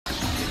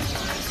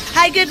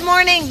Hi, good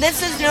morning.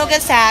 This is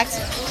Noga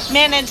Sachs,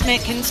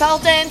 management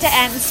consultant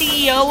and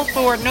CEO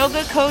for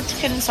Noga Coach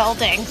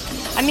Consulting.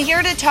 I'm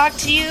here to talk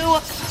to you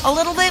a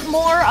little bit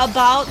more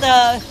about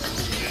the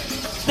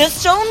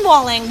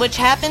stonewalling which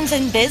happens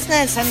in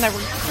business and the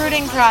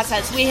recruiting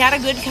process. We had a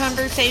good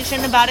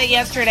conversation about it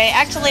yesterday.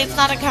 Actually, it's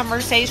not a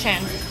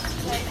conversation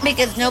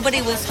because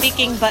nobody was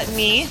speaking but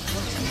me.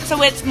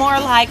 So it's more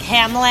like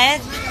Hamlet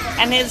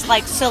and his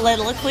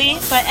soliloquy.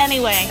 But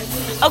anyway,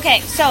 okay,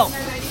 so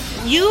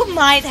you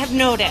might have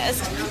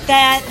noticed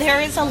that there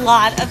is a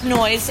lot of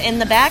noise in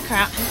the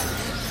background.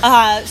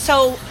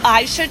 So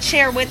I should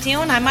share with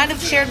you, and I might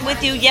have shared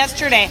with you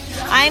yesterday,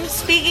 I'm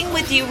speaking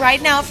with you right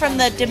now from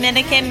the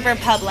Dominican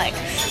Republic.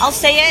 I'll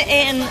say it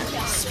in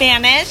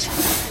Spanish,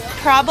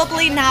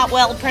 probably not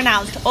well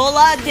pronounced.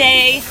 Hola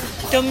de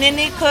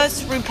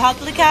Dominicus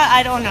Republica,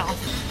 I don't know.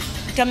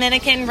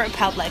 Dominican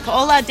Republic.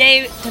 Hola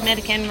de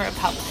Dominican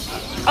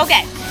Republic.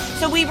 Okay,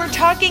 so we were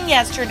talking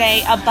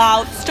yesterday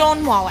about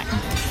stonewalling.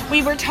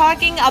 We were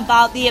talking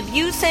about the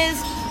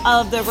abuses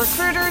of the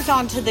recruiters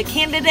onto the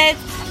candidates,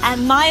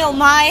 and my oh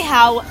my,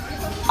 how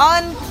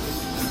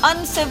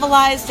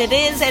uncivilized it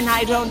is, and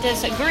I don't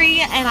disagree,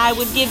 and I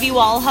would give you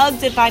all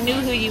hugs if I knew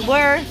who you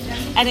were,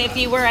 and if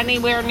you were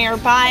anywhere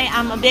nearby,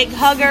 I'm a big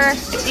hugger.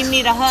 If you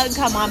need a hug,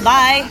 come on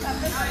by.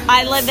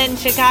 I live in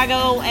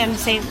Chicago and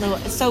St.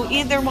 Louis, so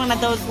either one of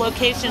those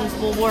locations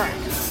will work.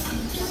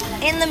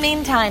 In the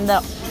meantime,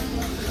 though,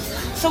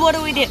 so what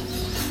do we do?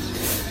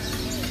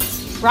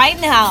 Right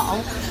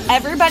now,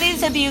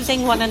 everybody's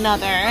abusing one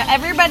another.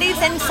 Everybody's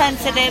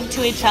insensitive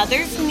to each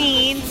other's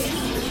needs,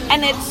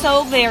 and it's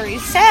so very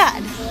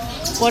sad.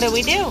 What do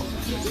we do?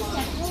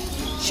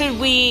 Should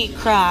we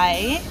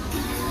cry?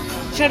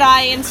 Should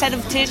I, instead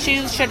of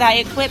tissues, should I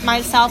equip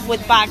myself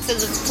with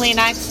boxes of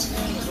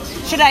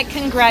Kleenex? Should I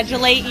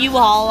congratulate you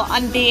all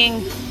on being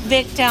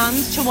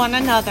victims to one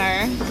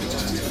another?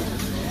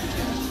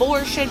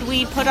 Or should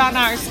we put on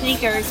our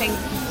sneakers and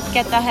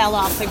get the hell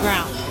off the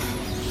ground?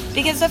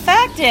 Because the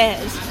fact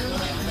is,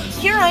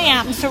 here I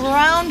am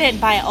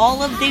surrounded by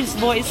all of these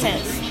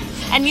voices.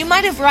 And you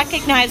might have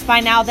recognized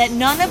by now that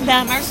none of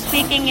them are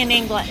speaking in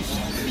English.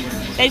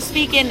 They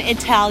speak in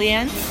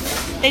Italian,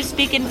 they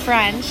speak in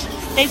French,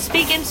 they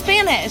speak in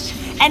Spanish.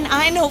 And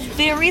I know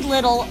very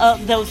little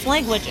of those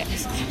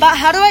languages. But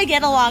how do I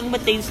get along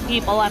with these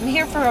people? I'm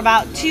here for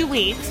about 2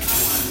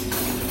 weeks.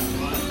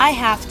 I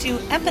have to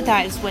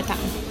empathize with them.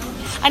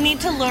 I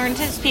need to learn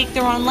to speak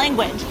their own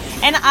language.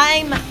 And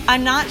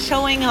I'm not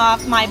showing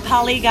off my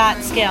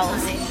polyglot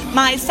skills.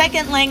 My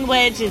second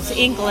language is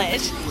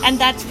English, and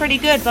that's pretty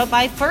good. But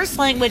my first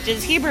language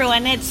is Hebrew,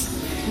 and it's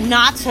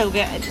not so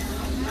good.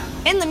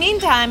 In the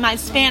meantime, my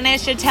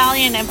Spanish,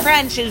 Italian, and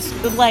French is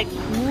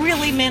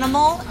really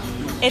minimal,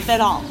 if at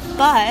all.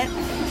 But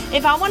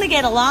if I want to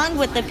get along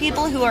with the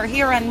people who are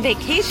here on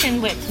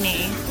vacation with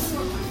me,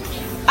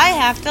 I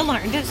have to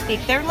learn to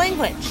speak their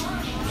language.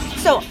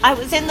 So I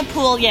was in the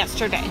pool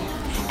yesterday,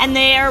 and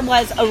there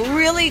was a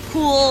really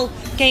cool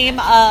game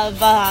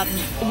of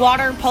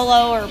water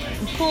polo or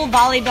pool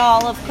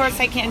volleyball. Of course,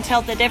 I can't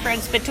tell the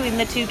difference between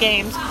the two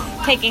games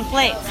taking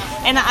place.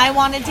 And I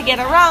wanted to get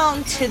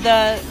around to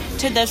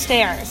the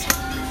stairs.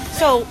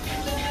 So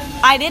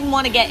I didn't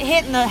want to get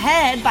hit in the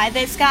head by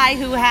this guy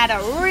who had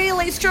a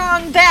really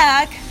strong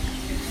back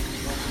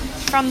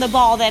from the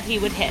ball that he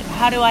would hit.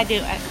 How do I do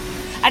it?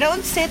 I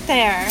don't sit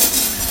there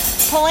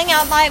pulling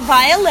out my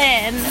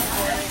violin,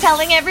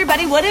 telling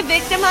everybody what a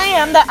victim I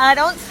am that I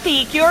don't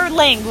speak your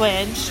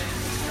language.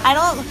 I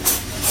don't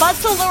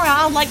bustle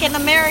around like an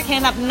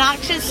American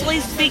obnoxiously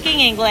speaking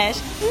English.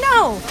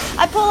 No,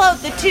 I pull out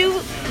the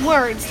 2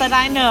 words that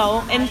I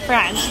know in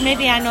French.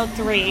 Maybe I know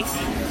 3.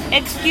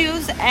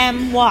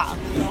 Excuse-moi.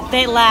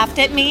 They laughed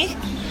at me.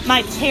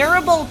 My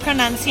terrible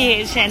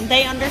pronunciation.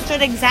 They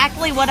understood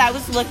exactly what I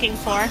was looking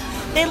for.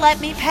 They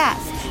let me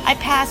pass. I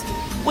passed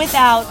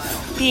without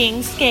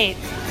being scathed.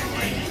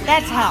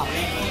 That's how.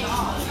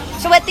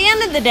 So at the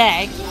end of the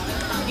day,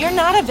 you're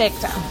not a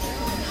victim.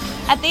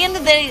 At the end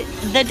of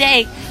the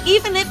day,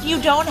 even if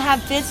you don't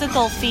have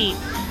physical feet,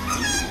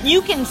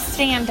 you can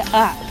stand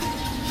up.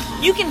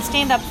 You can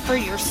stand up for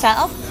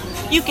yourself.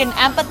 You can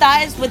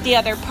empathize with the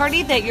other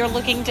party that you're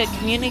looking to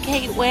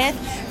communicate with,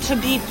 to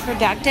be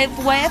productive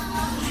with.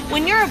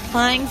 When you're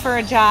applying for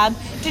a job,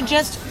 to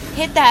just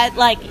hit that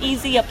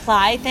easy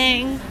apply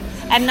thing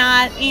and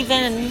not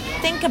even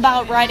think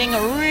about writing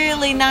a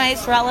really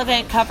nice,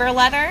 relevant cover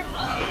letter,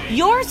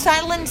 you're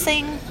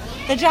silencing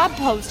the job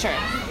poster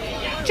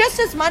just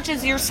as much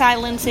as you're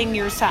silencing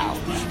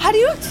yourself. How do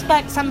you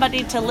expect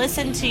somebody to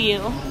listen to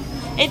you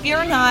if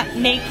you're not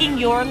making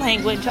your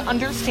language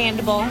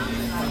understandable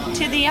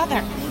to the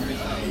other?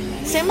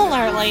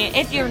 Similarly,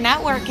 if you're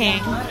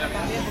networking,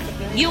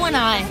 you and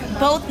I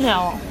both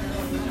know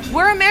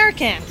we're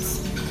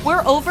Americans.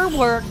 We're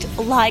overworked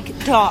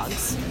like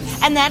dogs.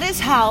 And that is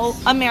how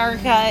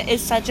America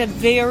is such a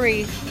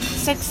very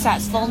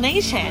successful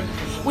nation.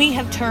 We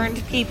have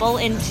turned people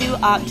into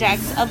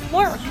objects of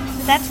work.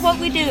 That's what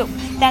we do.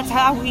 That's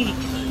how we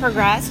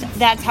progressed.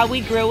 That's how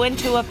we grew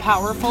into a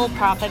powerful,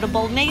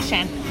 profitable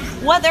nation.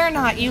 whether or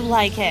not you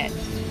like it.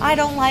 I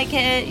don't like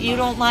it, you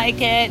don't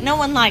like it, no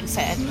one likes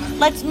it.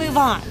 Let's move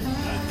on.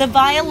 The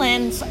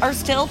violins are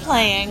still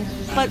playing,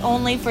 but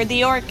only for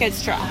the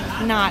orchestra,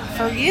 not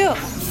for you.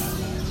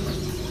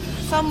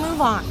 So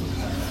move on.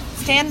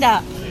 Stand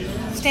up.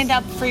 Stand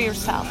up for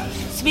yourself.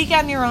 Speak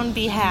on your own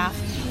behalf.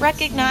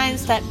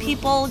 Recognize that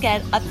people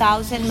get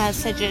 1,000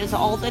 messages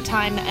all the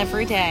time,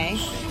 every day.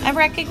 And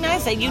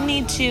recognize that you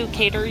need to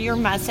cater your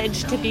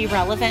message to be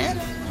relevant,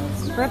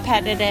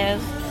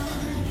 repetitive,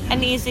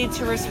 and easy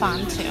to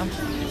respond to.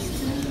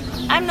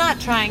 I'm not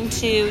trying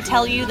to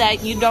tell you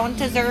that you don't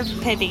deserve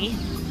pity.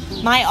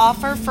 My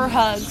offer for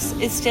hugs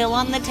is still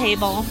on the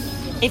table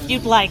if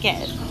you'd like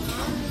it.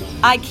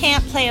 I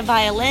can't play a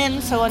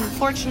violin, so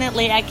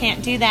unfortunately I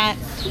can't do that.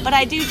 But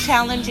I do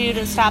challenge you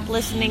to stop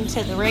listening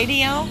to the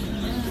radio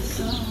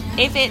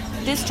if it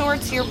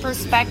distorts your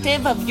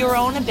perspective of your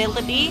own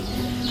ability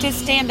to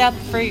stand up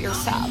for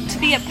yourself, to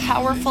be a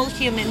powerful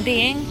human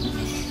being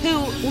who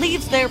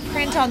leaves their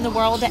print on the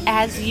world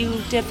as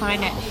you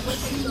define it.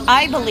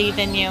 I believe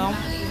in you,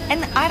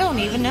 and I don't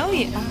even know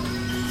you.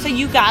 So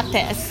you got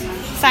this.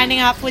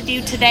 Signing off with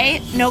you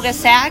today, Noga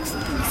Sachs,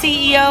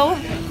 CEO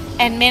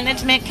and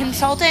management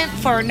consultant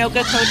for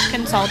Noga Coach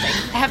Consulting.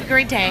 Have a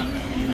great day.